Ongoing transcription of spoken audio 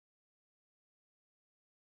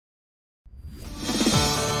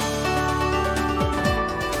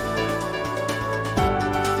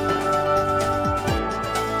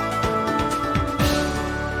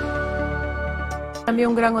Para mí es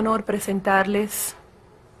un gran honor presentarles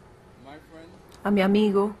a mi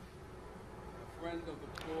amigo,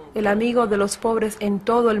 el amigo de los pobres en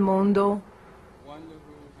todo el mundo,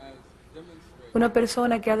 una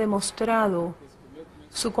persona que ha demostrado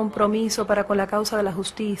su compromiso para con la causa de la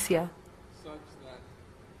justicia,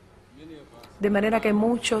 de manera que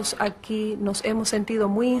muchos aquí nos hemos sentido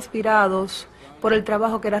muy inspirados por el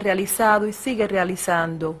trabajo que él ha realizado y sigue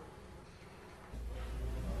realizando.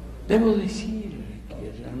 Debo decir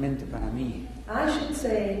que realmente para mí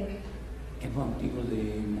es motivo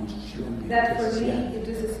de emoción especial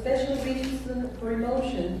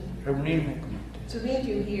reunirme con ustedes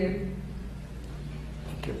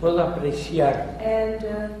y que pueda apreciar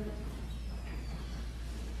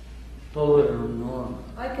todo el honor,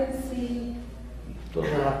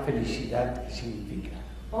 toda la felicidad que significa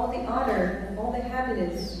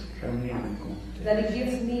reunirme con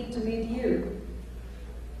ustedes.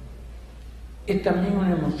 Es también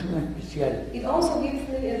una emoción especial. It also gives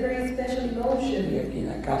me a very special emotion Estoy aquí en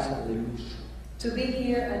la casa de Lucio, to be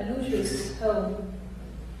here at Lucius' home.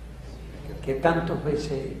 que tantas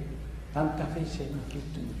veces hemos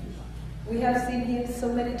visto en Cuba. We have seen him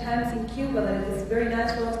so many times in Cuba that it is very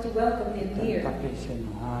nice for us to welcome him here. Tantas veces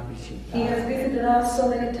nos ha He has visitado, visited us so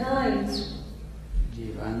many times,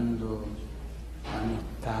 llevando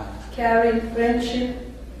amistad, carrying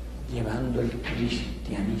friendship, llevando el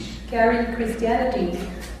cristianismo, carrying Christianity,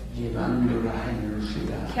 llevando la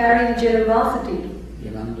generosidad, carrying generosity,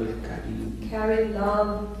 llevando el cariño carrying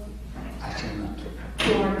love hacia nuestro to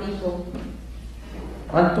pueblo. our people.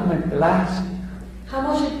 Cuánto me place How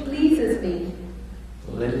much it pleases me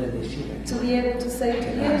poderle decir a to Dios, be able to say to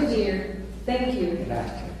him here, thank you.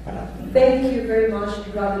 gracias para ti, Thank you very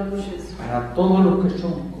much, Brother Lucius. para todos los que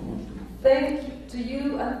son como tú Thank you to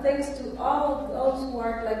you and thanks to all those who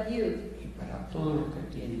are like you. y para todos los que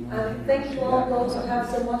tienen una And thank to all generosidad those who have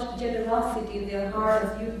so much generosity in their heart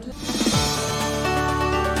as you do.